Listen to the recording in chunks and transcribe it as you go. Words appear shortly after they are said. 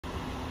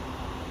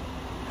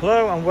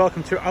Hello and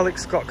welcome to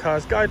Alex Scott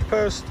Cars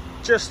Guidepost.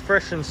 Just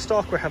fresh in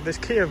stock, we have this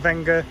Kia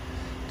Venga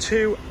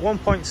 2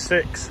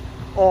 1.6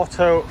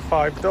 auto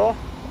 5-door.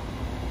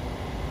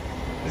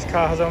 This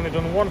car has only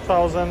done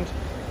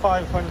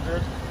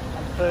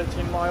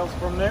 1,513 miles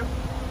from new.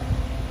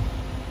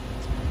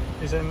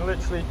 It's in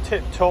literally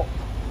tip-top,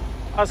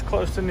 as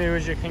close to new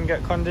as you can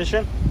get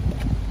condition.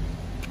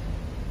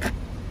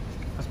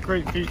 Has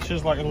great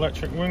features like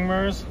electric wing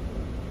mirrors,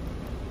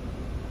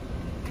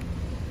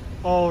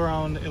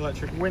 all-round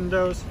electric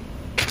windows.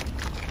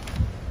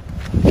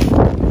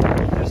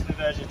 Obviously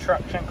there's your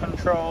traction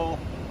control,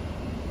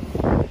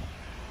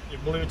 your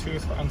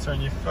Bluetooth for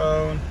answering your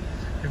phone,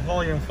 your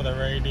volume for the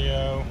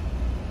radio,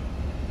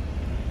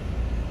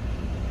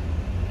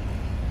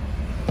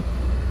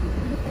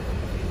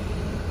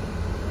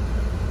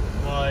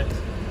 light,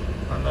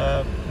 and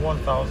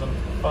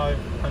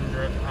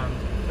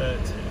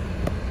 1,530.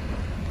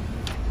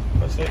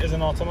 Obviously it is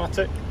an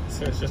automatic,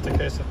 so it's just a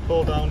case of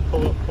pull down,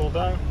 pull up, pull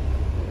down.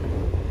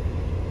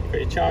 Got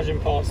your charging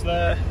ports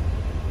there,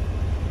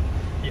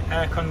 your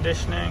air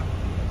conditioning,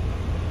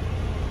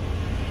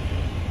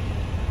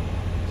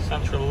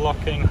 central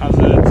locking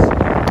hazards,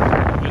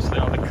 obviously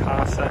all the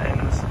car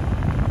settings,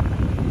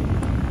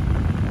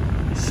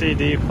 your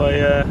CD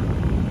player,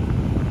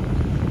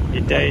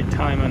 your date,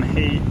 time and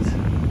heat,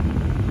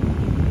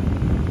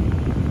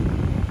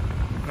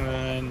 and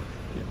then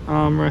your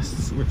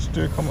armrests which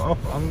do come up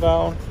and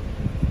down.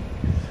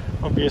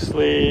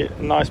 Obviously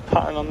a nice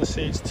pattern on the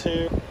seats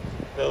too,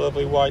 the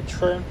lovely white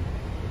trim.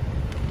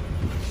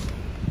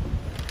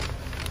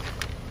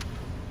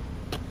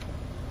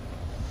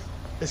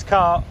 This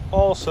car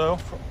also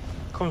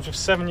comes with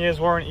 7 years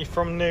warranty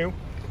from new.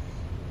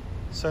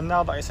 So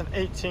now that it's an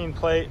 18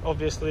 plate,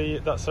 obviously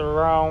that's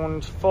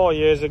around 4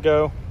 years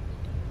ago,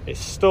 it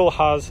still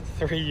has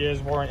 3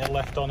 years warranty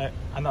left on it,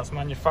 and that's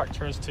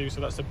manufacturer's too, so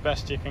that's the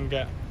best you can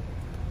get.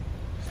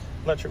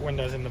 Electric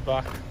windows in the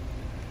back.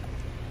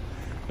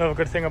 Another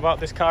good thing about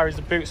this car is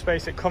the boot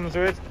space it comes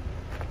with.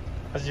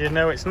 As you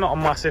know, it's not a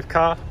massive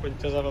car, but it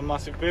does have a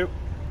massive boot.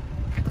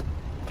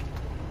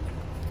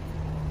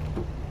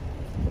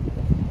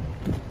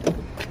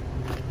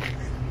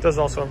 It does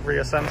also have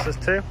rear sensors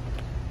too.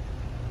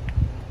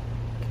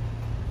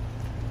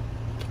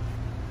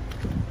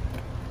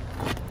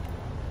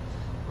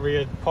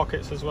 Rear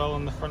pockets as well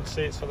on the front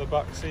seats for the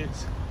back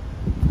seats.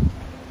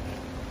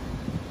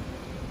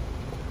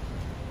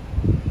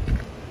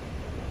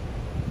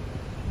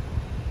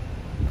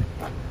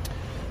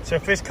 So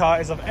if this car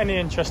is of any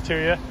interest to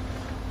you,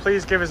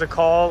 please give us a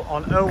call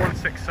on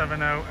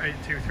 01670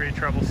 823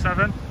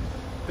 777.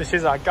 This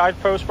is our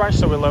Guidepost branch,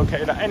 so we're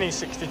located at NE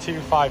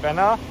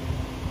 625NR.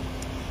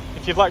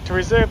 If you'd like to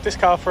reserve this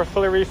car for a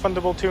fully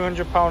refundable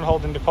 £200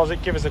 holding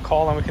deposit, give us a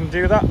call and we can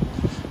do that.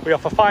 We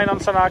offer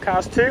finance on our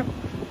cars too,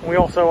 and we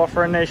also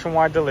offer a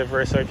nationwide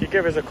delivery, so if you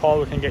give us a call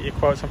we can get you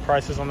quotes and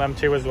prices on them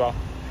too as well.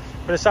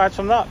 But aside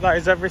from that, that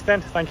is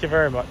everything. Thank you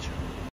very much.